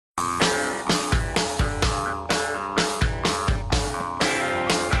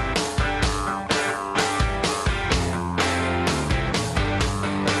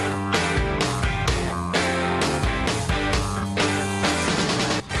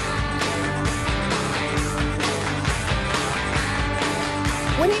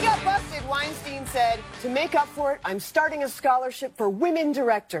To make up for it, I'm starting a scholarship for women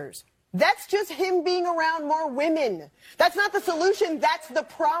directors. That's just him being around more women. That's not the solution, that's the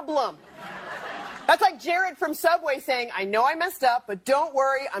problem. That's like Jared from Subway saying, I know I messed up, but don't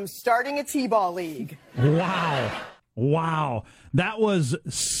worry, I'm starting a T-ball league. Wow. That was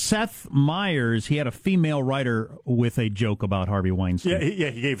Seth Meyers. He had a female writer with a joke about Harvey Weinstein. Yeah,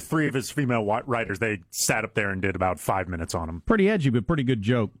 he gave 3 of his female writers. They sat up there and did about 5 minutes on him. Pretty edgy, but pretty good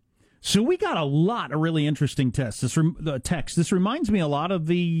joke. So we got a lot of really interesting text. This reminds me a lot of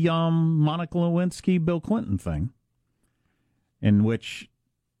the Monica Lewinsky, Bill Clinton thing, in which,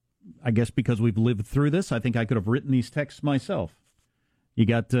 I guess because we've lived through this, I think I could have written these texts myself. You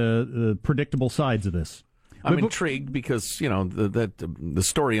got predictable sides of this. I'm intrigued because, the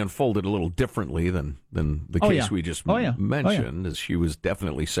story unfolded a little differently than the case we just mentioned, as she was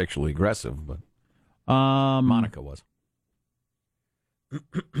definitely sexually aggressive, but Monica was.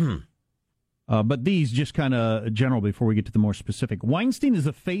 But these just kind of general before we get to the more specific. Weinstein is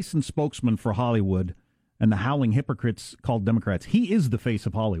the face and spokesman for Hollywood and the howling hypocrites called Democrats. He is the face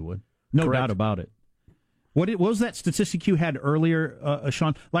of Hollywood. No doubt about it. What was that statistic you had earlier,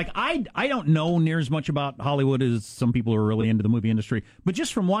 Sean? Like, I don't know near as much about Hollywood as some people who are really into the movie industry, but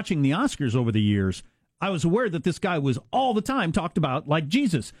just from watching the Oscars over the years, I was aware that this guy was all the time talked about like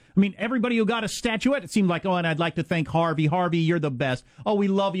Jesus. I mean, everybody who got a statuette, it seemed like, and I'd like to thank Harvey. Harvey, you're the best. Oh, we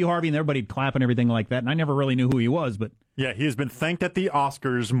love you, Harvey. And everybody'd clap and everything like that. And I never really knew who he was, but... Yeah, he has been thanked at the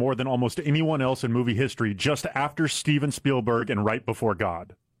Oscars more than almost anyone else in movie history, just after Steven Spielberg and right before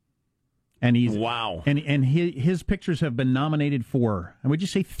God. And he's wow. And his pictures have been nominated for, and would you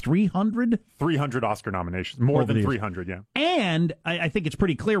say 300? 300 Oscar nominations, more than 300, yeah. And I think it's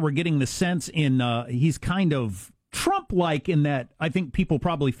pretty clear we're getting the sense in he's kind of Trump-like in that I think people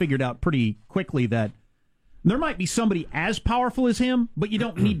probably figured out pretty quickly that there might be somebody as powerful as him, but you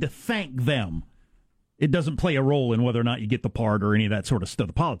don't need to thank them. It doesn't play a role in whether or not you get the part or any of that sort of stuff,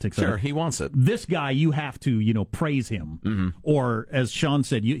 the politics of it. Sure, he wants it. This guy, you have to, praise him. Or, as Sean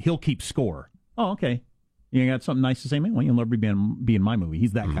said, he'll keep score. Oh, okay. You got something nice to say, man? Well, you'll never be in my movie.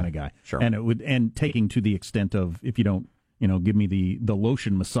 He's that kind of guy. Sure. And taking to the extent of, if you don't, give me the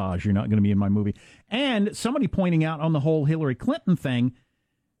lotion massage, you're not going to be in my movie. And somebody pointing out on the whole Hillary Clinton thing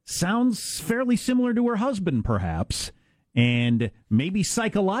sounds fairly similar to her husband, perhaps. And maybe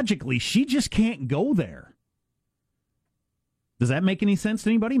psychologically, she just can't go there. Does that make any sense to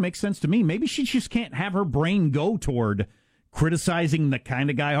anybody? Makes sense to me. Maybe she just can't have her brain go toward criticizing the kind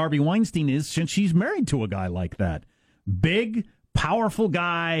of guy Harvey Weinstein is, since she's married to a guy like that. Big, powerful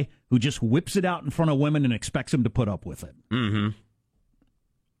guy who just whips it out in front of women and expects them to put up with it. Mm-hmm.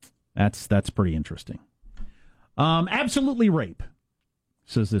 That's pretty interesting. Absolutely rape,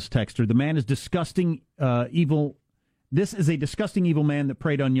 says this texter. The man is disgusting, evil. This is a disgusting, evil man that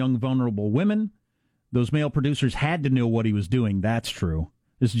preyed on young, vulnerable women. Those male producers had to know what he was doing. That's true.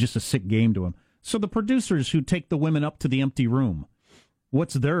 This is just a sick game to him. So the producers who take the women up to the empty room,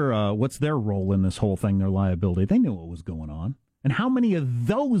 what's their role in this whole thing, their liability? They knew what was going on. And how many of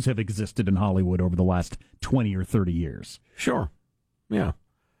those have existed in Hollywood over the last 20 or 30 years? Sure. Yeah.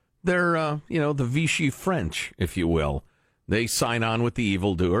 They're, the Vichy French, if you will. They sign on with the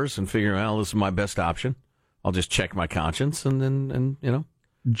evildoers and figure, well, this is my best option. I'll just check my conscience and then,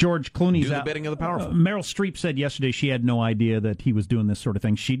 George Clooney's do the bidding of the powerful. Meryl Streep said yesterday she had no idea that he was doing this sort of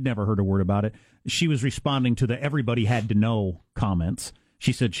thing. She'd never heard a word about it. She was responding to the everybody had to know comments.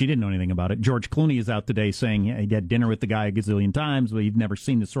 She said she didn't know anything about it. George Clooney is out today saying he had dinner with the guy a gazillion times, but he'd never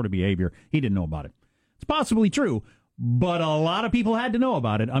seen this sort of behavior. He didn't know about it. It's possibly true, but a lot of people had to know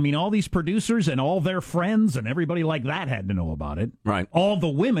about it. I mean, all these producers and all their friends and everybody like that had to know about it. Right. All the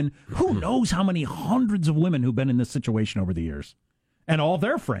women. Who knows how many hundreds of women who've been in this situation over the years. And all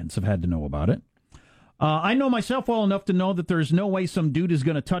their friends have had to know about it. I know myself well enough to know that there's no way some dude is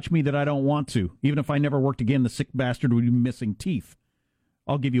going to touch me that I don't want to. Even if I never worked again, the sick bastard would be missing teeth.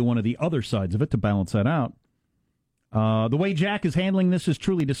 I'll give you one of the other sides of it to balance that out. The way Jack is handling this is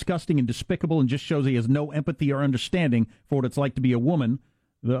truly disgusting and despicable and just shows he has no empathy or understanding for what it's like to be a woman.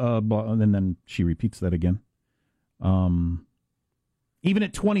 And then she repeats that again. Even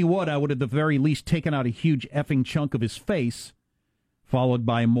at 20 wood, I would at the very least taken out a huge effing chunk of his face, followed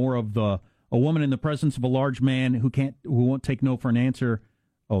by more of a woman in the presence of a large man who won't take no for an answer.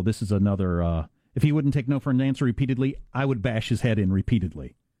 Oh, this is another, if he wouldn't take no for an answer repeatedly, I would bash his head in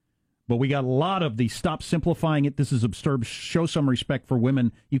repeatedly. But we got a lot of the stop simplifying it. This is absurd. Show some respect for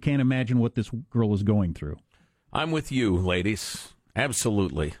women. You can't imagine what this girl is going through. I'm with you, ladies.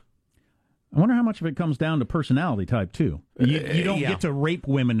 Absolutely. I wonder how much of it comes down to personality type, too. You don't get to rape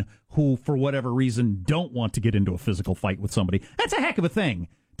women who, for whatever reason, don't want to get into a physical fight with somebody. That's a heck of a thing.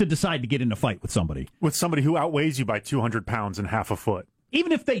 to decide to get in a fight with somebody. With somebody who outweighs you by 200 pounds and half a foot.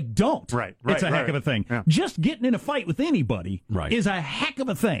 Even if they don't, it's a heck of a thing. Yeah. Just getting in a fight with anybody is a heck of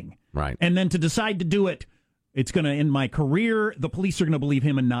a thing. Right. And then to decide to do it, it's going to end my career. The police are going to believe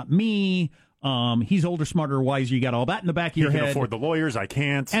him and not me. He's older, smarter, wiser. You got all that in the back of your head. He can afford the lawyers. I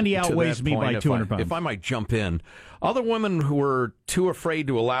can't. And he outweighs me by 200 pounds. If I might jump in, other women who were too afraid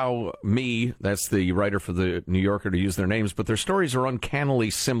to allow me, that's the writer for the New Yorker, to use their names, but their stories are uncannily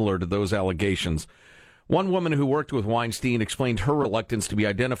similar to those allegations. One woman who worked with Weinstein explained her reluctance to be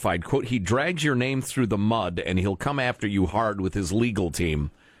identified. Quote, he drags your name through the mud, and he'll come after you hard with his legal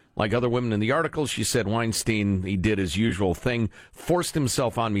team. Like other women in the article, she said Weinstein, he did his usual thing, forced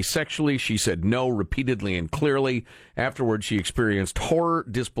himself on me sexually. She said no repeatedly and clearly. Afterwards, she experienced horror,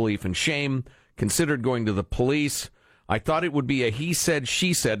 disbelief, and shame, considered going to the police. I thought it would be a he said,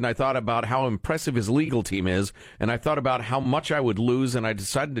 she said, and I thought about how impressive his legal team is, and I thought about how much I would lose, and I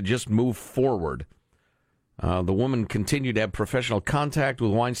decided to just move forward. The woman continued to have professional contact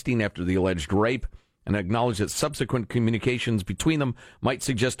with Weinstein after the alleged rape and acknowledged that subsequent communications between them might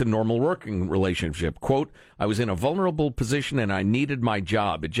suggest a normal working relationship. Quote, I was in a vulnerable position and I needed my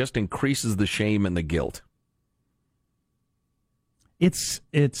job. It just increases the shame and the guilt. I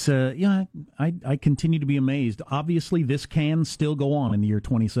continue to be amazed. Obviously, this can still go on in the year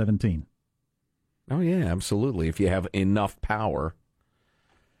 2017. Oh, yeah, absolutely. If you have enough power.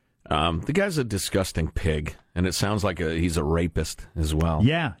 The guy's a disgusting pig, and it sounds like he's a rapist as well.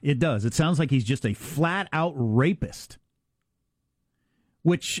 Yeah, it does. It sounds like he's just a flat-out rapist.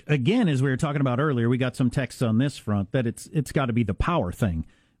 Which, again, as we were talking about earlier, we got some texts on this front that it's got to be the power thing.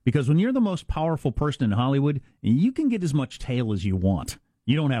 Because when you're the most powerful person in Hollywood, you can get as much tail as you want.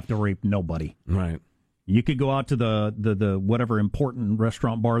 You don't have to rape nobody. Right. You could go out to the whatever important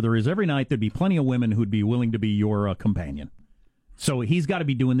restaurant bar there is every night. There'd be plenty of women who'd be willing to be your companion. So he's got to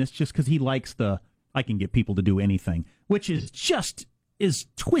be doing this just because he likes I can get people to do anything, which is just as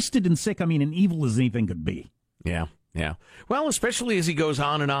twisted and sick, and evil as anything could be. Yeah, yeah. Well, especially as he goes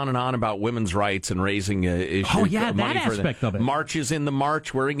on and on and on about women's rights and raising issues. Oh, yeah, money that aspect of it. Marches in the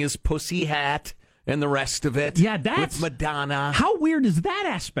march, wearing his pussy hat and the rest of it. Yeah, that's... with Madonna. How weird is that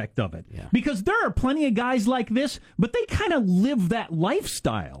aspect of it? Yeah. Because there are plenty of guys like this, but they kind of live that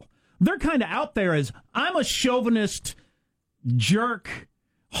lifestyle. They're kind of out there as, I'm a chauvinist jerk,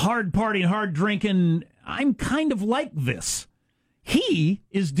 hard partying, hard drinking. I'm kind of like this. He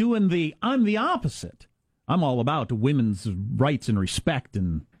is doing I'm the opposite. I'm all about women's rights and respect,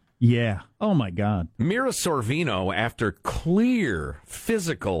 and yeah. Oh my God. Mira Sorvino, after clear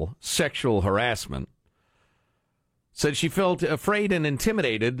physical sexual harassment, said she felt afraid and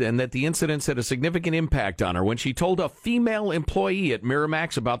intimidated and that the incidents had a significant impact on her. When she told a female employee at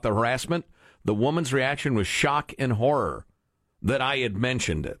Miramax about the harassment, the woman's reaction was shock and horror that I had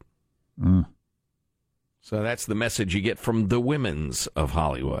mentioned it. So that's the message you get from the women's of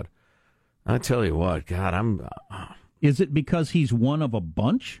Hollywood. I tell you what, God, Is it because he's one of a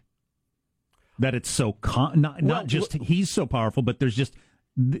bunch? That it's so... not just he's so powerful, but there's just...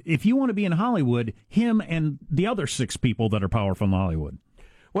 If you want to be in Hollywood, him and the other 6 people that are powerful in Hollywood.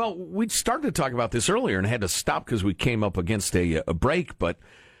 Well, we started to talk about this earlier and had to stop because we came up against a break, but...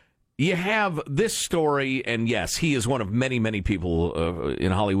 You have this story, and yes, he is one of many, many people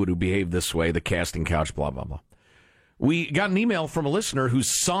in Hollywood who behave this way, the casting couch, blah, blah, blah. We got an email from a listener whose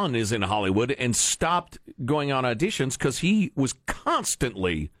son is in Hollywood and stopped going on auditions because he was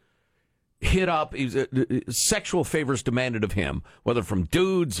constantly hit up, sexual favors demanded of him, whether from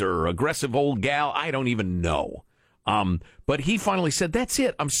dudes or aggressive old gal, I don't even know. But he finally said, that's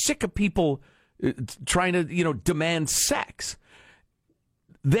it, I'm sick of people trying to, demand sex.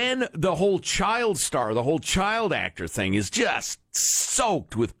 Then the whole child star, the whole child actor thing is just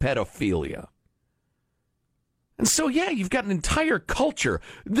soaked with pedophilia. And so, yeah, you've got an entire culture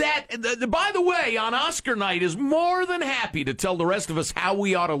that, by the way, on Oscar night is more than happy to tell the rest of us how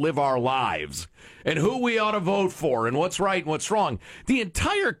we ought to live our lives and who we ought to vote for and what's right and what's wrong. The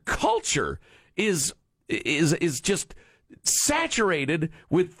entire culture is just saturated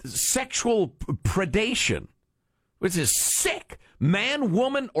with sexual predation, which is sick. Man,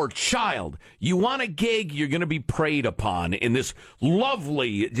 woman, or child, you want a gig, you're going to be preyed upon in this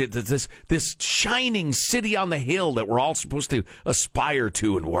lovely, this shining city on the hill that we're all supposed to aspire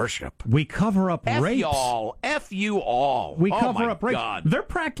to and worship. We cover up F rapes. y'all. F you all. We cover up rapes. God. They're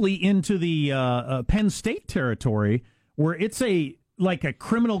practically into the Penn State territory where it's like a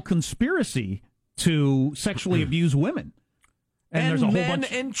criminal conspiracy to sexually abuse women. And there's a whole men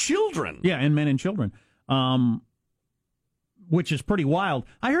bunch, and children. Yeah, and men and children. Which is pretty wild.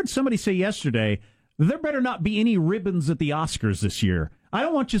 I heard somebody say yesterday, there better not be any ribbons at the Oscars this year. I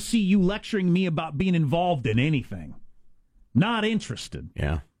don't want to see you lecturing me about being involved in anything. Not interested.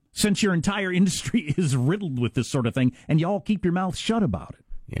 Yeah. Since your entire industry is riddled with this sort of thing, and y'all keep your mouth shut about it.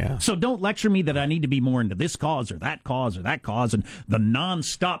 Yeah. So don't lecture me that I need to be more into this cause or that cause or that cause, and the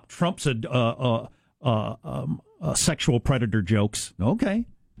nonstop Trump's sexual predator jokes. Okay,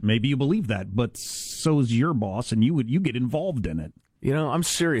 maybe you believe that, but so is your boss, and you get involved in it. You know, I'm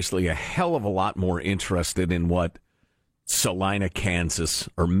seriously a hell of a lot more interested in what Salina, Kansas,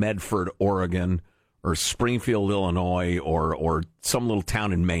 or Medford, Oregon, or Springfield, Illinois, or some little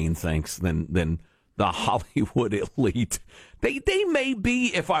town in Maine thinks than the Hollywood elite. They may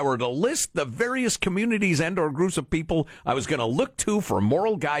be, if I were to list the various communities and or groups of people I was going to look to for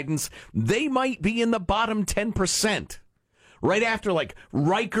moral guidance, they might be in the bottom 10%. Right after like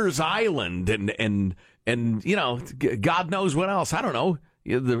Rikers Island and you know, God knows what else. I don't know.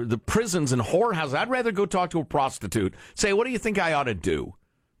 The prisons and whorehouses. I'd rather go talk to a prostitute. Say, what do you think I ought to do?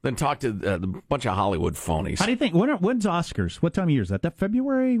 Than talk to a bunch of Hollywood phonies. How do you think? When's Oscars? What time of year is that? That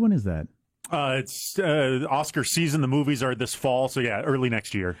February? When is that? It's Oscar season. The movies are this fall, so yeah, early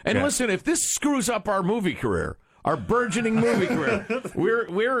next year. And listen, if this screws up our movie career, our burgeoning movie career,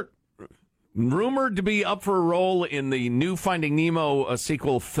 we're rumored to be up for a role in the new Finding Nemo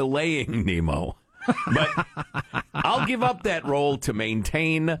sequel, Filleting Nemo. But I'll give up that role to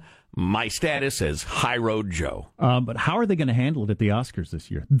maintain my status as High Road Joe. But how are they going to handle it at the Oscars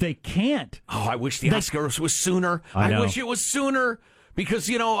this year? They can't. Oh, I wish the Oscars was sooner. I wish it was sooner because,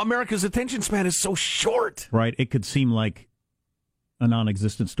 you know, America's attention span is so short. Right. It could seem like a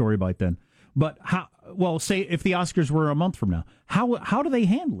non-existent story by then. But how? Well, say if the Oscars were a month from now, how do they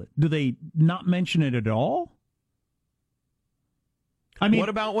handle it? Do they not mention it at all? I mean, what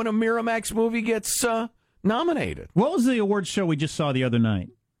about when a Miramax movie gets nominated? What was the awards show we just saw the other night?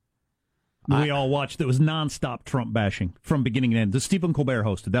 We all watched. That was nonstop Trump bashing from beginning to end. The Stephen Colbert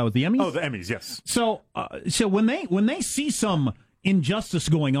hosted. That was the Emmys. Oh, the Emmys, yes. So when they see some injustice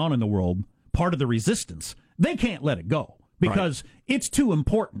going on in the world, part of the resistance, they can't let it go because it's too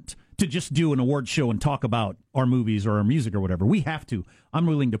important to just do an award show and talk about our movies or our music or whatever. We have to. I'm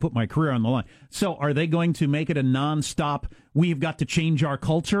willing to put my career on the line. So are they going to make it a nonstop? We've got to change our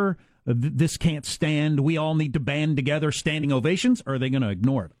culture. This can't stand. We all need to band together, standing ovations. Or are they going to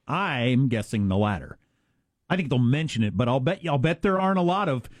ignore it? I'm guessing the latter. I think they'll mention it, but I'll bet there aren't a lot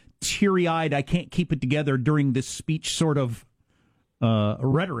of teary-eyed, I can't keep it together during this speech sort of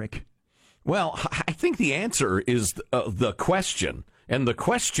rhetoric. Well, I think the answer is the question. And the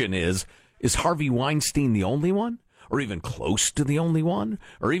question is Harvey Weinstein the only one? Or even close to the only one?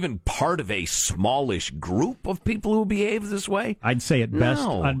 Or even part of a smallish group of people who behave this way? I'd say at best,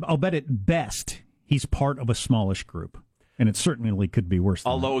 No. I'll bet at best, he's part of a smallish group. And it certainly could be worse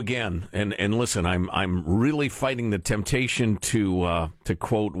than Although, that. again, and listen, I'm really fighting the temptation to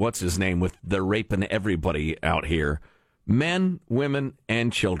quote, what's his name, with they're raping everybody out here. Men, women,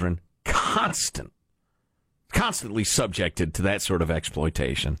 and children, constantly subjected to that sort of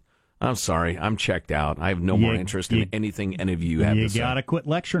exploitation. I'm sorry, I'm checked out. I have no more interest in anything any of you have to say. You got to quit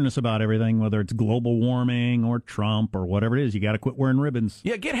lecturing us about everything, whether it's global warming or Trump or whatever it is. You got to quit wearing ribbons.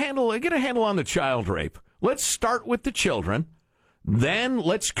 Yeah, get a handle on the child rape. Let's start with the children. Then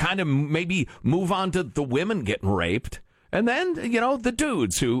let's kind of maybe move on to the women getting raped. And then, you know, the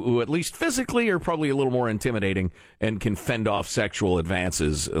dudes who at least physically are probably a little more intimidating and can fend off sexual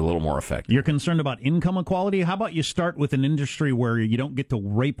advances a little more effectively. You're concerned about income equality? How about you start with an industry where you don't get to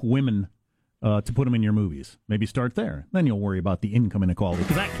rape women to put them in your movies? Maybe start there. Then you'll worry about the income inequality.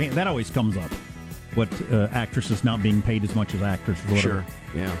 Because that always comes up. What actresses not being paid as much as actors. Sure,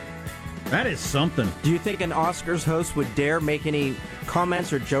 yeah. That is something. Do you think an Oscars host would dare make any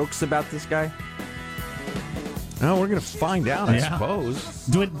comments or jokes about this guy? Oh, we're going to find out, I suppose.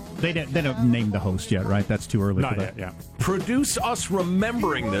 They don't name the host yet, right? That's too early Not for that. yet, yeah. Produce us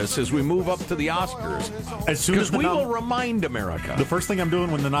remembering this as we move up to the Oscars. As soon as we will remind America. The first thing I'm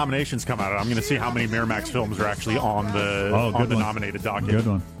doing when the nominations come out, I'm going to see how many Miramax films are actually on the nominated docket. Good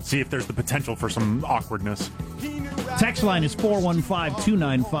one. See if there's the potential for some awkwardness. Text line is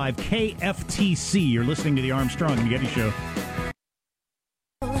 415-295-KFTC. You're listening to the Armstrong and Getty Show.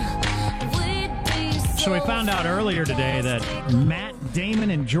 So we found out earlier today that Matt Damon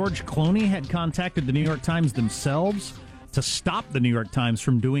and George Clooney had contacted the New York Times themselves to stop the New York Times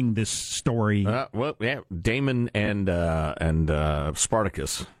from doing this story. Well, yeah, Damon and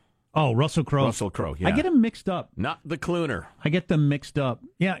Spartacus. Oh, Russell Crowe. Russell Crowe, yeah. I get them mixed up. Not the Clooner. I get them mixed up.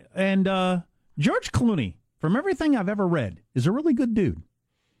 Yeah, and George Clooney, from everything I've ever read, is a really good dude.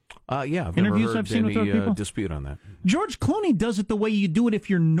 Yeah, I've Interviews never heard I've seen with other people. Dispute on that. George Clooney does it the way you do it if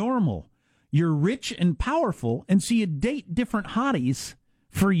you're normal. You're rich and powerful, and so you date different hotties,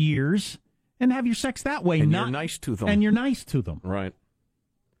 for years and have your sex that way. And you're nice to them. And you're nice to them. Right.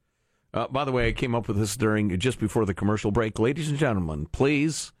 By the way, I came up with this just before the commercial break. Ladies and gentlemen,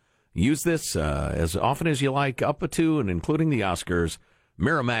 please use this as often as you like, up to and including the Oscars.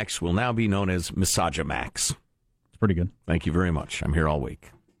 Miramax will now be known as Misogamax. It's pretty good. Thank you very much. I'm here all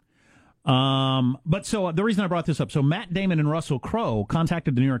week. But so the reason I brought this up, so Matt Damon and Russell Crowe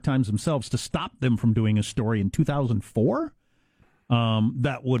contacted the New York Times themselves to stop them from doing a story in 2004.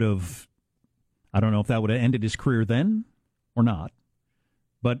 That would have, I don't know if that would have ended his career then or not.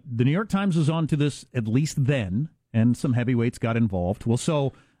 But the New York Times was on to this at least then, and some heavyweights got involved. Well,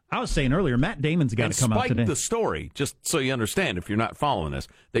 so I was saying earlier, Matt Damon's got to come out today. Spiked the story, just so you understand if you're not following this.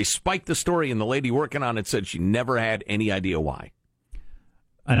 They spiked the story, and the lady working on it said she never had any idea why.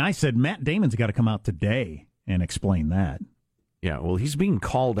 And I said, Matt Damon's got to come out today and explain that. Yeah, well, he's being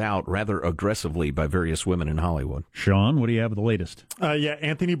called out rather aggressively by various women in Hollywood. Sean, what do you have of the latest?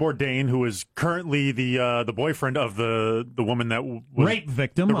 Anthony Bourdain, who is currently the boyfriend of the woman that was rape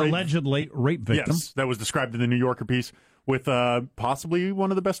victim, allegedly rape victim. Yes, that was described in the New Yorker piece with possibly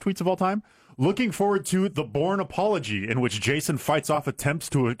one of the best tweets of all time. Looking forward to The Bourne Apology, in which Jason fights off attempts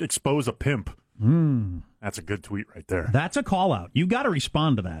to expose a pimp. That's a good tweet right there. That's a call out. You got to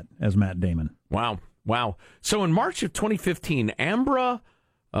respond to that as Matt Damon. Wow. So in March of 2015, Ambra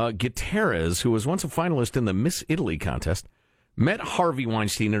Gutierrez, who was once a finalist in the Miss Italy contest, met Harvey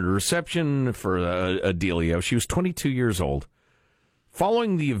Weinstein at a reception for a dealio. She was 22 years old.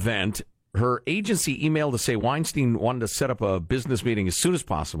 Following the event, her agency emailed to say Weinstein wanted to set up a business meeting as soon as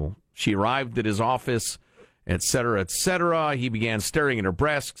possible. She arrived at his office, et cetera, et cetera. He began staring at her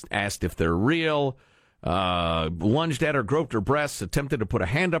breasts, asked if they're real, lunged at her, groped her breasts, attempted to put a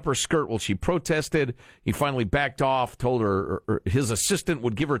hand up her skirt while she protested. He finally backed off, told her his assistant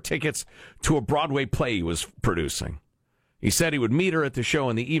would give her tickets to a Broadway play he was producing. He said he would meet her at the show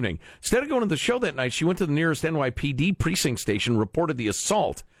in the evening. Instead of going to the show that night, she went to the nearest NYPD precinct station, reported the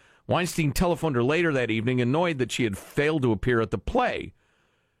assault. Weinstein telephoned her later that evening, annoyed that she had failed to appear at the play.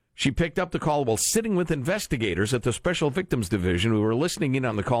 She picked up the call while sitting with investigators at the Special Victims Division who were listening in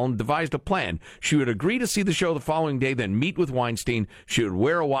on the call and devised a plan. She would agree to see the show the following day, then meet with Weinstein. She would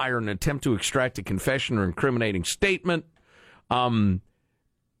wear a wire in an attempt to extract a confession or incriminating statement. And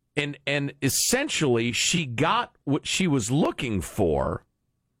essentially, she got what she was looking for.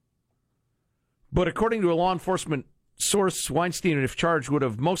 But according to a law enforcement source, Weinstein, if charged, would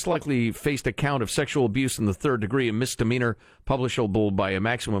have most likely faced a count of sexual abuse in the third degree, a misdemeanor punishable by a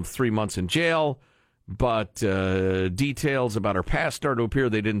maximum of 3 months in jail. But details about her past started to appear.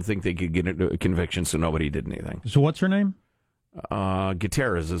 They didn't think they could get a conviction, so nobody did anything. So what's her name?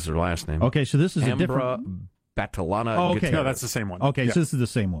 Gutierrez is her last name. Okay, so this is Ambra a different... Batalana okay. No, that's the same one. Okay, yeah. So this is the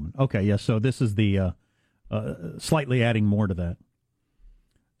same woman. Okay, yes, so this is the slightly adding more to that.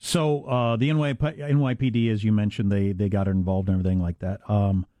 So the NYPD, as you mentioned, they got her involved and everything like that.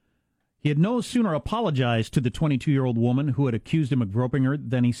 He had no sooner apologized to the 22-year-old woman who had accused him of groping her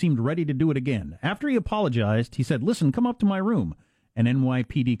than he seemed ready to do it again. After he apologized, he said, "Listen, come up to my room." An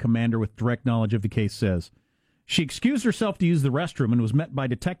NYPD commander with direct knowledge of the case says. She excused herself to use the restroom and was met by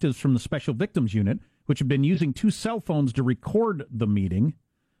detectives from the Special Victims Unit, which had been using 2 cell phones to record the meeting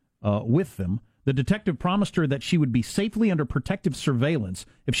with them. The detective promised her that she would be safely under protective surveillance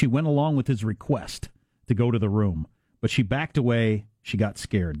if she went along with his request to go to the room. But she backed away. She got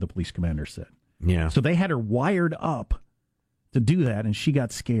scared, the police commander said. Yeah. So they had her wired up to do that, and she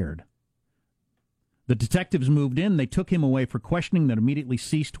got scared. The detectives moved in. They took him away for questioning that immediately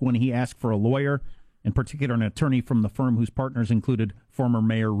ceased when he asked for a lawyer, in particular an attorney from the firm whose partners included former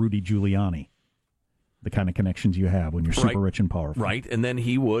Mayor Rudy Giuliani. The kind of connections you have when you're super rich and powerful. Right, and then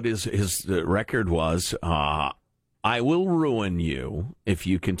he would, his record was, I will ruin you if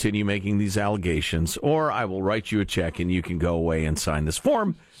you continue making these allegations, or I will write you a check and you can go away and sign this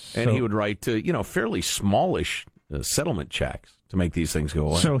form. And he would write, fairly smallish settlement checks to make these things go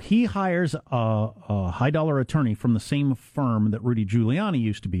away. So he hires a high-dollar attorney from the same firm that Rudy Giuliani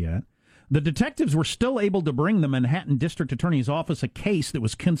used to be at. The detectives were still able to bring the Manhattan District Attorney's Office a case that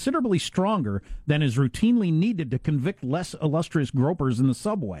was considerably stronger than is routinely needed to convict less illustrious gropers in the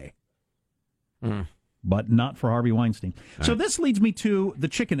subway. But not for Harvey Weinstein. So this leads me to the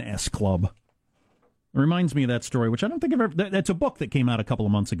Chicken S Club. It reminds me of that story, which I don't think I've ever... That's a book that came out a couple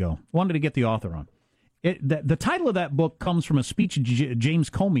of months ago. Wanted to get the author on. The title of that book comes from a speech James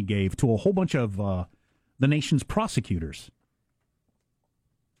Comey gave to a whole bunch of the nation's prosecutors.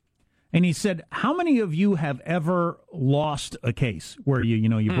 And he said, how many of you have ever lost a case where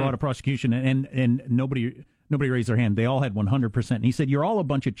you brought a prosecution and nobody Nobody raised their hand. They all had 100%. And he said, you're all a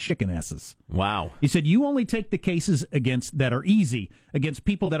bunch of chicken asses. Wow. He said, you only take the cases against that are easy, against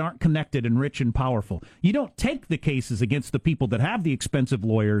people that aren't connected and rich and powerful. You don't take the cases against the people that have the expensive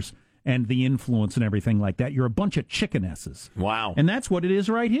lawyers and the influence and everything like that. You're a bunch of chicken asses. Wow. And that's what it is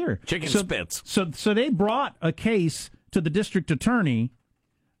right here. Chicken spits. So they brought a case to the district attorney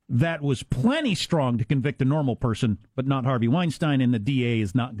that was plenty strong to convict a normal person, but not Harvey Weinstein, and the DA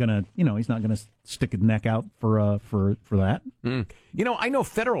is not going to, he's not going to stick his neck out for that. Mm. I know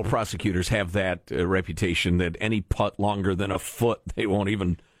federal prosecutors have that reputation that any putt longer than a foot, they won't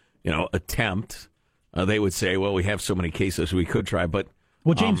even, attempt. They would say, well, we have so many cases we could try, but...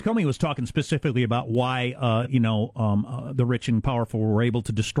 Well, James Comey was talking specifically about why, the rich and powerful were able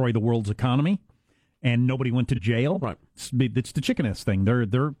to destroy the world's economy. And nobody went to jail. Right. It's the chicken ass thing.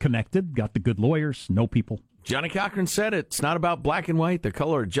 They're connected, got the good lawyers, no people. Johnny Cochran said it. It's not about black and white. The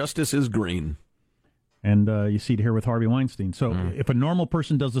color of justice is green. And you see it here with Harvey Weinstein. So if a normal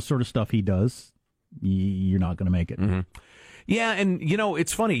person does the sort of stuff he does, you're not going to make it. Mm-hmm. Yeah, and,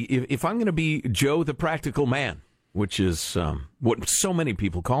 it's funny. If I'm going to be Joe the Practical Man, which is what so many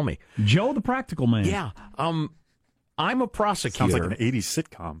people call me. Joe the Practical Man. Yeah. I'm a prosecutor. Sounds like an 80s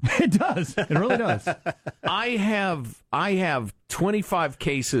sitcom. It does. It really does. I have 25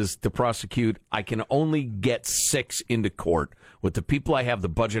 cases to prosecute. I can only get 6 into court with the people I have, the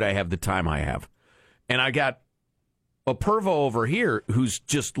budget I have, the time I have. And I got a pervo over here who's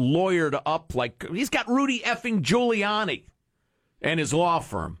just lawyered up like he's got Rudy effing Giuliani and his law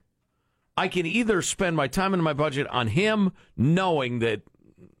firm. I can either spend my time and my budget on him knowing that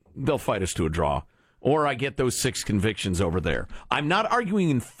they'll fight us to a draw, or I get those 6 convictions over there. I'm not arguing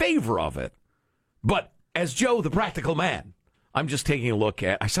in favor of it, but as Joe, the Practical Man, I'm just taking a look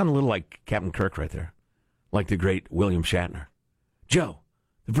at... I sound a little like Captain Kirk right there, like the great William Shatner. Joe,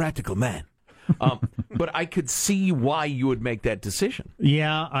 the Practical Man. But I could see why you would make that decision.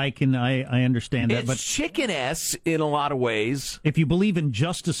 Yeah, I understand that. It's but chicken-esque in a lot of ways. If you believe in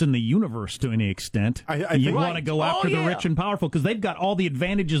justice in the universe to any extent, you want to go after the rich and powerful because they've got all the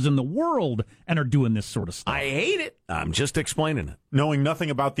advantages in the world and are doing this sort of stuff. I hate it. I'm just explaining it. Knowing nothing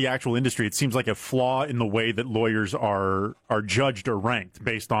about the actual industry, it seems like a flaw in the way that lawyers are judged or ranked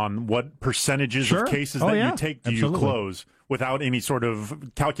based on what percentages of cases you take to you close, without any sort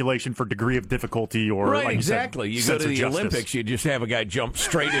of calculation for degree of difficulty or right, like exactly. You go to the Olympics, you just have a guy jump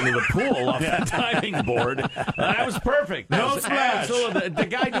straight into the pool off the diving board. That was perfect. No splash. The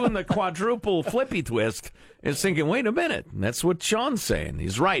guy doing the quadruple flippy twist is thinking, wait a minute. That's what Sean's saying.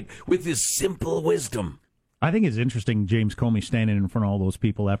 He's right with his simple wisdom. I think it's interesting, James Comey standing in front of all those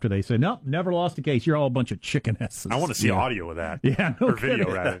people after they say, nope, never lost a case. You're all a bunch of chicken asses. I want to see audio of that. Yeah, or video,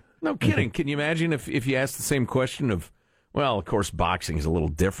 rather. No kidding. Can you imagine if you asked the same question of, well, of course, boxing is a little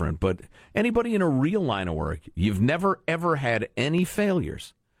different, but anybody in a real line of work, you've never, ever had any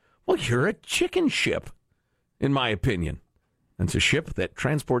failures. Well, you're a chicken ship, in my opinion. It's a ship that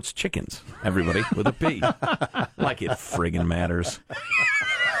transports chickens, everybody, with a P. Like it friggin' matters.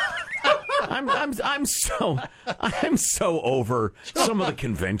 I'm so over some of the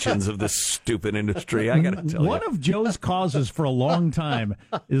conventions of this stupid industry. I gotta tell you. One of Joe's causes for a long time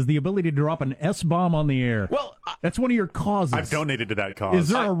is the ability to drop an S-bomb on the air. Well, that's one of your causes. I've donated to that cause. Is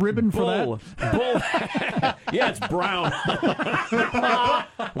there a ribbon for that? Bull. Yeah, it's brown.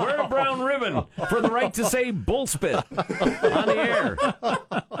 Wear a brown ribbon for the right to say bull spit on the air.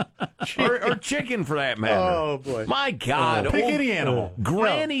 Or chicken, for that matter. Oh, boy. My God. Pick any animal.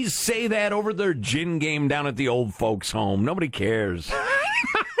 Grannies say that over their gin game down at the old folks' home. Nobody cares.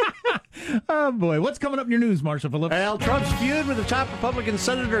 Oh, boy. What's coming up in your news, Marshall Phillips? Well, Trump's feud with the top Republican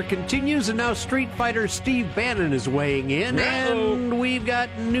senator continues, and now Street Fighter Steve Bannon is weighing in. And we've got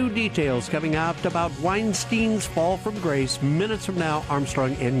new details coming out about Weinstein's fall from grace minutes from now,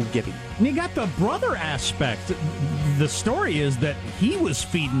 Armstrong and Getty. And you got the brother aspect. The story is that he was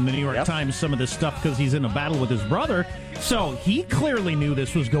feeding the New York Times some of this stuff because he's in a battle with his brother. So he clearly knew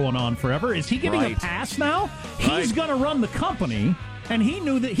this was going on forever. Is he getting a pass now? He's going to run the company. And he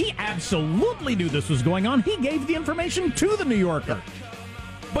knew that he absolutely knew this was going on. He gave the information to the New Yorker.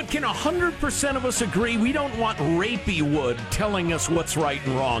 But can 100% of us agree we don't want Rapey Wood telling us what's right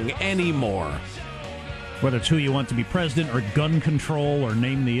and wrong anymore? Whether it's who you want to be president or gun control or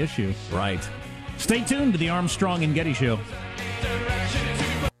name the issue. Right. Stay tuned to the Armstrong and Getty Show.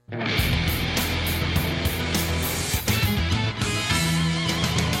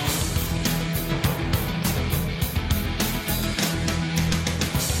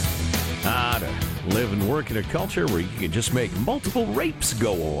 live and work in a culture where you can just make multiple rapes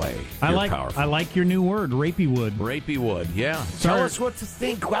go away. I like your new word, rapey wood. Rapey wood, yeah. Tell us what to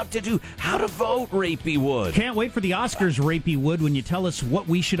think, what to do, how to vote, rapey wood. Can't wait for the Oscars, rapey wood, when you tell us what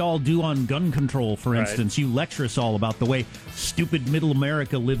we should all do on gun control, for instance. You lecture us all about the way stupid middle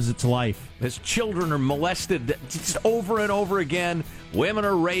America lives its life. As children are molested just over and over again, women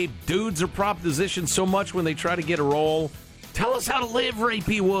are raped, dudes are propositioned so much when they try to get a role. Tell us how to live,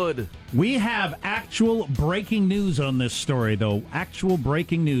 rapey wood. We have actual breaking news on this story, though. Actual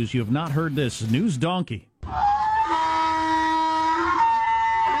breaking news. You have not heard this. News Donkey.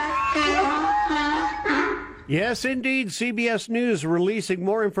 Yes, indeed. CBS News releasing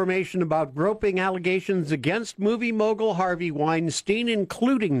more information about groping allegations against movie mogul Harvey Weinstein,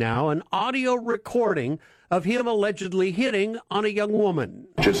 including now an audio recording of him allegedly hitting on a young woman.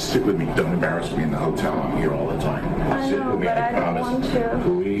 Just sit with me. Don't embarrass me in the hotel. I'm here all the time. Sit with me. I promise. Want to.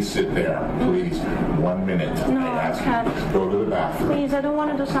 Please sit there. Please. 1 minute. No, I can't. Go to the bathroom. Please, I don't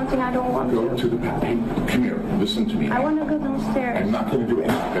want to do something I don't want Go to. to the bathroom. Come here. Listen to me. I want to go downstairs. I'm not going to do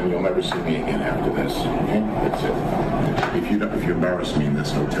anything. You'll never see me again after this. Okay? That's it. If you embarrass me in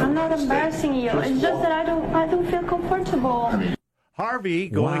this hotel, I'm not embarrassing you. It's just that I don't feel comfortable. I mean, Harvey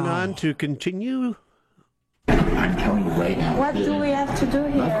going on to continue. I'm telling you right now. What do we have to do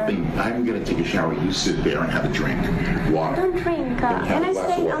here? Nothing. I'm going to take a shower. You sit there and have a drink. Water. Don't drink. Have Can a I glass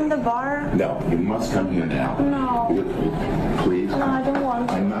stay of water. on the bar? No, you must come here now. No. Please. No, I don't want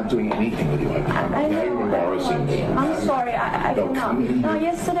to. I'm not doing anything with you. I'm I not even embarrassing me. I'm sorry. I No, cannot. come in No, here.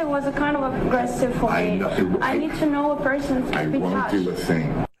 yesterday was a kind of aggressive for I me. know. I need to know a person I to be won't touched. do a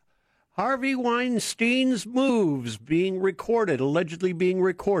thing. Harvey Weinstein's moves being recorded, allegedly being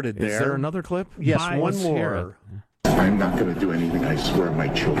recorded there. Is there another clip? Yes, one Let's hear more. I'm not going to do anything. I swear, my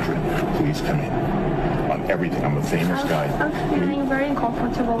children. Please come in. On everything. I'm a famous guy. I'm feeling very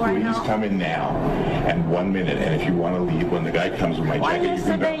uncomfortable right Please now. come in now. And 1 minute. And if you want to leave, when the guy comes with my Why jacket, you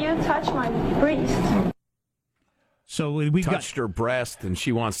can go. yesterday you touched my breast? So we've Touched her breast, and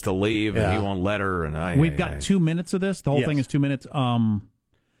she wants to leave, and he won't let her. And we've got 2 minutes of this. The whole thing is 2 minutes.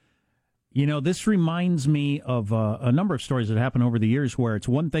 This reminds me of a number of stories that happen over the years where it's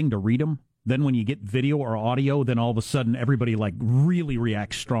one thing to read them. Then when you get video or audio, then all of a sudden everybody really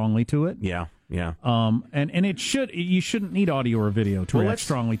reacts strongly to it. Yeah. And you shouldn't need audio or video to react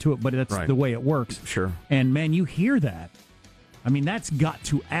strongly to it, but that's the way it works. Sure. And man, you hear that. I mean, that's got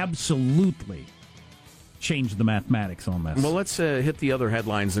to absolutely change the mathematics on this. Well, let's hit the other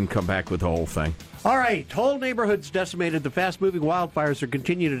headlines and come back with the whole thing. All right, whole neighborhoods decimated. The fast-moving wildfires are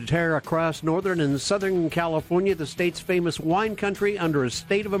continuing to tear across northern and southern California, the state's famous wine country, under a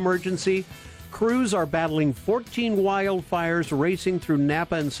state of emergency. Crews are battling 14 wildfires racing through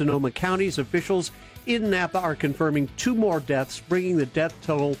Napa and Sonoma counties. Officials in Napa are confirming 2 more deaths, bringing the death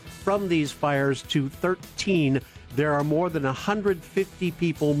total from these fires to 13. There are more than 150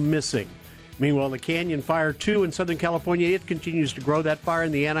 people missing. Meanwhile, the Canyon Fire 2 in Southern California, it continues to grow. That fire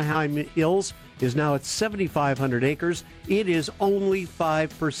in the Anaheim Hills is now at 7,500 acres. It is only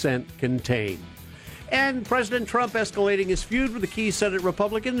 5% contained. And President Trump escalating his feud with a key Senate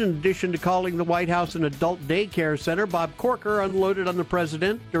Republican. In addition to calling the White House an adult daycare center, Bob Corker unloaded on the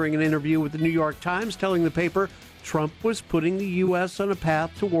president during an interview with the New York Times, telling the paper Trump was putting the U.S. on a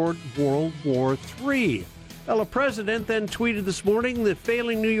path toward World War III. Well, the president then tweeted this morning the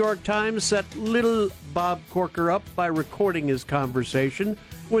failing New York Times set little Bob Corker up by recording his conversation,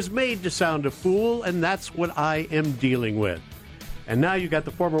 was made to sound a fool, and that's what I am dealing with. And now you got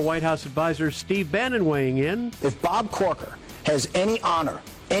the former White House advisor Steve Bannon weighing in. If Bob Corker has any honor,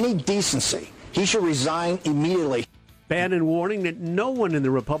 any decency, he should resign immediately. Bannon warning that no one in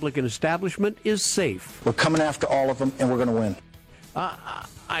the Republican establishment is safe. We're coming after all of them, and we're going to win.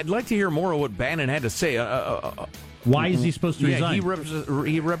 I'd like to hear more of what Bannon had to say. Why is he supposed to resign?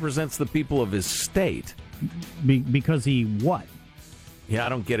 He represents the people of his state. Because he what? Yeah, I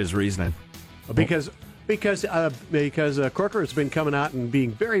don't get his reasoning. Because Corker has been coming out and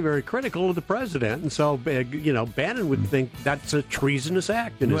being very, very critical of the president, and so Bannon would think that's a treasonous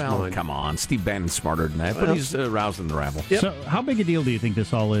act in his mind. Well, come on, Steve Bannon's smarter than that, but he's rousing the rabble. Yep. So, how big a deal do you think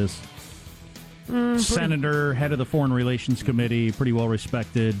this all is? Senator, head of the Foreign Relations Committee, pretty well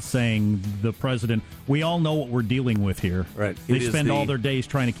respected, saying the president, we all know what we're dealing with here. Right. They spend all their days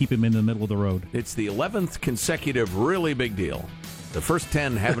trying to keep him in the middle of the road. It's the 11th consecutive really big deal. The first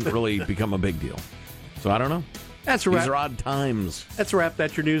 10 haven't really become a big deal. So I don't know. That's a wrap. These are odd times. That's a wrap.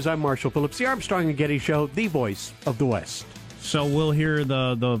 That's your news. I'm Marshall Phillips, the Armstrong and Getty Show, the voice of the West. So we'll hear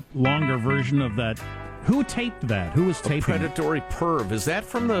the longer version of that Who taped that? Who was taping? Predatory perv. Is that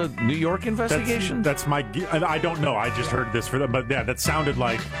from the New York investigation? That's my. I don't know. I just heard this for them, but yeah, that sounded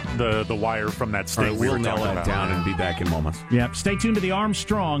like the wire from that state. All right, we'll nail that down and be back in moments. Yep. Stay tuned to the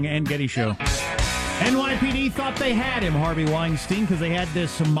Armstrong and Getty Show. NYPD thought they had him, Harvey Weinstein, because they had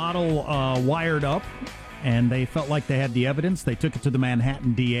this model wired up, and they felt like they had the evidence. They took it to the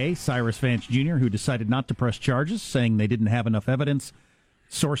Manhattan DA, Cyrus Vance Jr., who decided not to press charges, saying they didn't have enough evidence.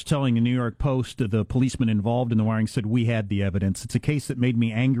 Source telling the New York Post, the policeman involved in the wiring said, "We had the evidence. It's a case that made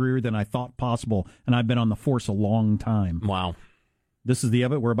me angrier than I thought possible, and I've been on the force a long time." Wow. This is the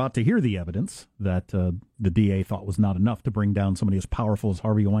evidence. We're about to hear the evidence that the DA thought was not enough to bring down somebody as powerful as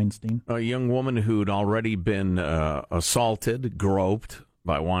Harvey Weinstein. A young woman who'd already been assaulted, groped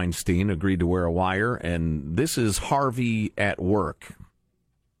by Weinstein, agreed to wear a wire, and this is Harvey at work.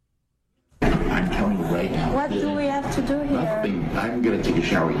 I'm telling you right now. What do we have to do here? Nothing. I'm going to take a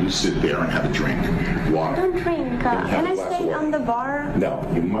shower. You sit there and have a drink. Water. I don't drink. Can I stay on the bar? No,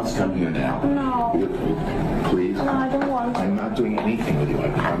 you must come here now. No. Please. No, I don't want to. I'm not doing anything with you.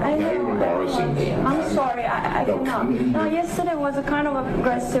 I know. You're embarrassing me. I'm sorry. I No, cannot. come in. No, yesterday was a kind of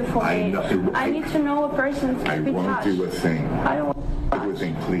aggressive for me. I need to know a person to I be won't touched. do a thing. I don't. Do a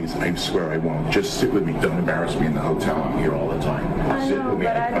thing, please. I swear I won't. Just sit with me. Don't embarrass me in the hotel. I'm here all the time. I Sit know, with me.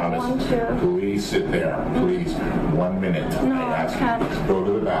 but I I don't promise. want to. Please sit there. Please. 1 minute. No, I ask I can't. you. Go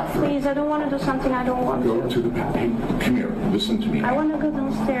to the bathroom. Please, I don't want to do something I don't want Go to. to the bathroom. Come here. Listen to me. I want to go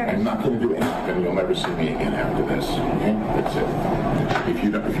downstairs. I'm not going to do anything. You'll never see me again after this. Okay? That's it. If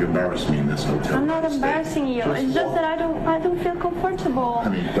you embarrass me in this hotel, I'm not stay. embarrassing you. It's just that I don't feel comfortable. I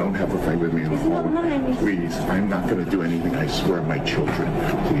mean, don't have a fight with me in the It's not hall. mine. Please, I'm not going to do anything. I swear, my children.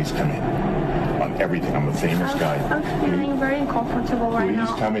 Please come in. On everything. I'm a famous guy. I'm feeling very uncomfortable right Please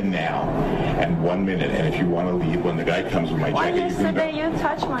now. come in now. And 1 minute. And if you want to leave, when the guy comes with my Why jacket, you can yesterday go. you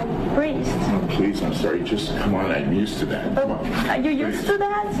touched my breast? Oh, please, I'm sorry. Just come on. I'm used to that. Come on. Are you used to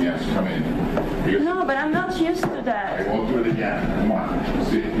that? Yes, come in. Because No, but I'm not used to I that. won't do it again. Come on.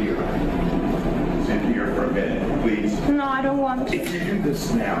 Sit here. Sit here for a minute, please. No, I don't want to. If you do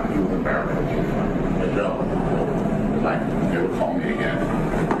this now, you will embarrass me. Don't. Like, never call me again.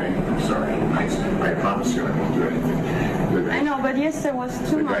 Okay? I'm sorry. I promise you I won't do anything. I know, but yesterday was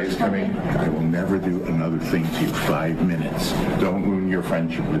too The much guy's for coming. me. I will never do another thing to you. 5 minutes. Don't ruin your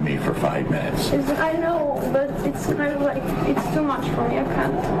friendship with me for 5 minutes. I know, but it's kind of like, it's too much for me. I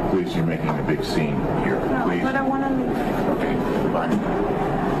can't. Please, you're making a big scene here. No, Please. but I want to leave. Okay, goodbye.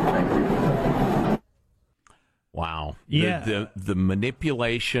 Thank you. Wow. Yeah. The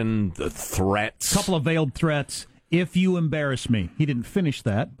manipulation, the threats. Couple of veiled threats. If you embarrass me. He didn't finish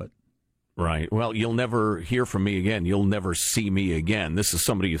that, but... Right. Well, you'll never hear from me again. You'll never see me again. This is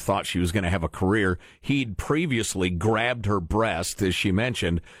somebody who thought she was going to have a career. He'd previously grabbed her breast, as she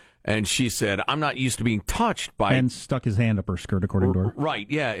mentioned, and she said, "I'm not used to being touched by..." And stuck his hand up her skirt, according to her. Right.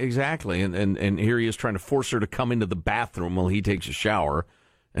 Yeah, exactly. And here he is trying to force her to come into the bathroom while he takes a shower,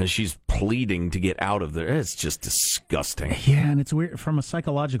 and she's pleading to get out of there. It's just disgusting. Yeah, and it's weird from a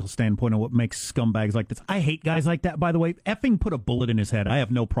psychological standpoint of what makes scumbags like this. I hate guys like that, by the way. Effing put a bullet in his head. I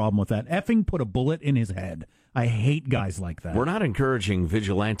have no problem with that. Effing put a bullet in his head. I hate guys like that. We're not encouraging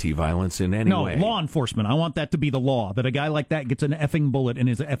vigilante violence in any way. No, law enforcement. I want that to be the law, that a guy like that gets an effing bullet in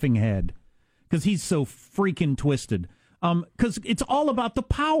his effing head. Because he's so freaking twisted. Because it's all about the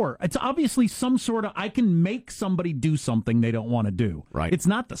power. It's obviously some sort of, I can make somebody do something they don't want to do. Right. It's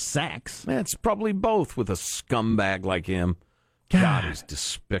not the sex. It's probably both with a scumbag like him. God, he's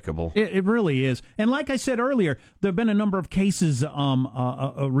despicable. It really is. And like I said earlier, there have been a number of cases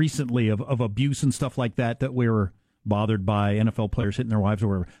recently of abuse and stuff like that we were bothered by, NFL players hitting their wives or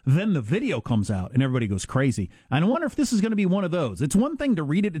whatever. Then the video comes out and everybody goes crazy. And I wonder if this is going to be one of those. It's one thing to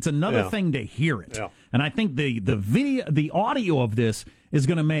read it. It's another thing to hear it. Yeah. And I think the audio of this is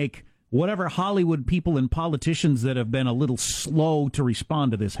going to make whatever Hollywood people and politicians that have been a little slow to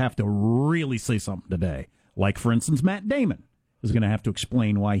respond to this have to really say something today. Like, for instance, Matt Damon is going to have to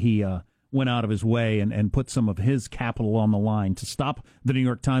explain why he went out of his way and put some of his capital on the line to stop the New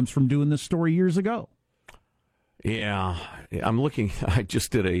York Times from doing this story years ago. Yeah, I'm looking. I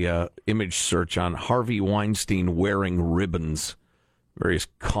just did a image search on Harvey Weinstein wearing ribbons. Various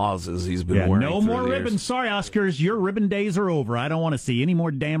causes he's been wearing. No through more the years. ribbons. Sorry, Oscars, your ribbon days are over. I don't want to see any more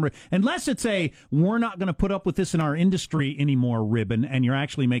damn unless it's we're not going to put up with this in our industry anymore ribbon, and you're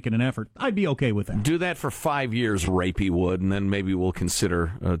actually making an effort. I'd be okay with that. Do that for 5 years, Rapey Wood, and then maybe we'll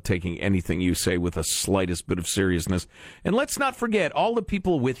consider taking anything you say with the slightest bit of seriousness. And let's not forget all the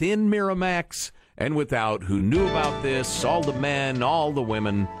people within Miramax and without who knew about this, all the men, all the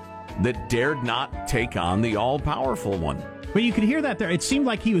women that dared not take on the all-powerful one. But you could hear that there. It seemed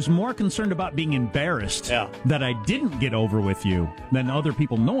like he was more concerned about being embarrassed that I didn't get over with you than other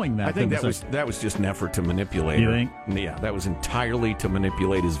people knowing that. I think that was just an effort to manipulate her. You think? Yeah, that was entirely to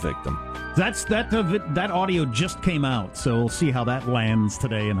manipulate his victim. That audio just came out, so we'll see how that lands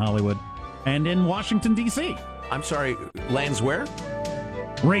today in Hollywood and in Washington, D.C. I'm sorry, lands where?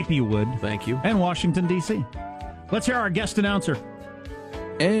 Rapeywood. Thank you. And Washington, D.C. Let's hear our guest announcer.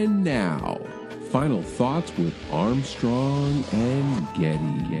 And now, final thoughts with Armstrong and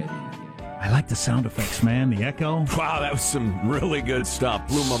Getty. I like the sound effects, man. The echo. Wow, that was some really good stuff.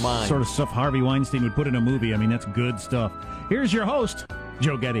 Blew my mind. Sort of stuff Harvey Weinstein would put in a movie. I mean, that's good stuff. Here's your host,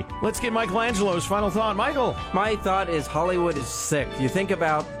 Joe Getty. Let's get Michelangelo's final thought. Michael. My thought is Hollywood is sick. You think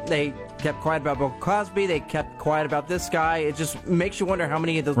about, they kept quiet about Bill Cosby, they kept quiet about this guy. It just makes you wonder how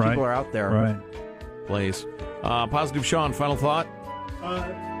many of those people are out there. Right. Please. Positive Sean, final thought?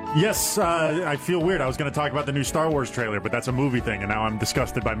 Yes, I feel weird. I was going to talk about the new Star Wars trailer, but that's a movie thing, and now I'm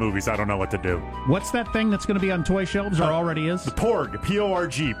disgusted by movies. I don't know what to do. What's that thing that's going to be on toy shelves, or already is? The Porg,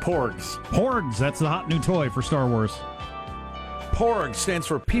 P-O-R-G, Porgs. Porgs, that's the hot new toy for Star Wars. PORG stands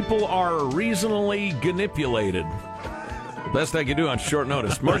for People Are Reasonably Manipulated. Best I can do on short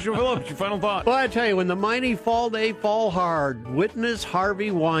notice. Marshall Phillips, your final thought. Well, I tell you, when the mighty fall, they fall hard. Witness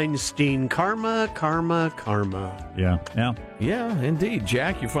Harvey Weinstein. Karma, karma, karma. Yeah, indeed.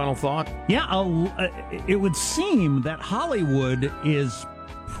 Jack, your final thought? Yeah, it would seem that Hollywood is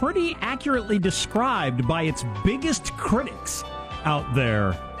pretty accurately described by its biggest critics out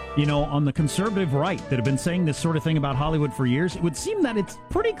there, you know, on the conservative right that have been saying this sort of thing about Hollywood for years. It would seem that it's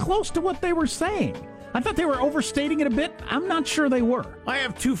pretty close to what they were saying. I thought they were overstating it a bit. I'm not sure they were. I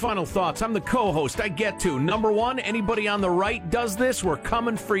have two final thoughts. I'm the co-host. I get to. Number one, anybody on the right does this, we're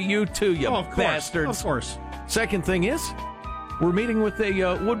coming for you too, you bastards. Of course. Second thing is, we're meeting with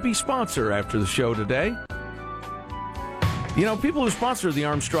a would-be sponsor after the show today. You know, people who sponsor the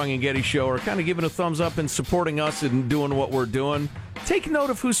Armstrong and Getty show are kind of giving a thumbs up and supporting us and doing what we're doing. Take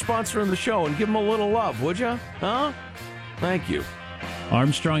note of who's sponsoring the show and give them a little love, would you? Huh? Thank you.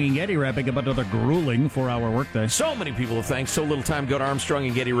 Armstrong and Getty wrapping up another grueling 4-hour workday. So many people have thanked so little time. Go to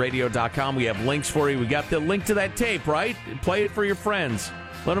ArmstrongandGettyRadio.com. We have links for you. We got the link to that tape, right? Play it for your friends.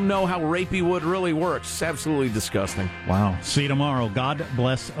 Let them know how Rapeywood really works. It's absolutely disgusting. Wow. See you tomorrow. God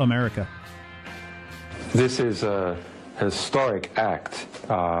bless America. This is a historic act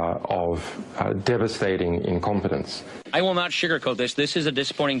of devastating incompetence. I will not sugarcoat this. This is a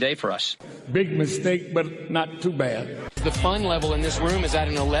disappointing day for us. Big mistake, but not too bad. The fun level in this room is at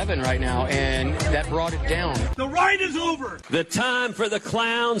an 11 right now, and that brought it down. The ride is over. The time for the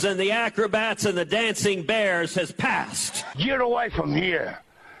clowns and the acrobats and the dancing bears has passed. Get away from here.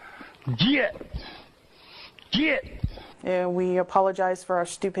 Get. We apologize for our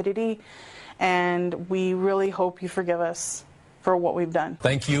stupidity, and we really hope you forgive us for what we've done.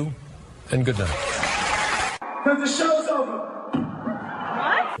 Thank you, and good night. Because the show's over.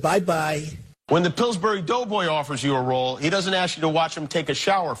 What? Bye-bye. When the Pillsbury Doughboy offers you a roll, he doesn't ask you to watch him take a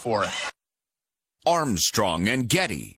shower for it. Armstrong and Getty.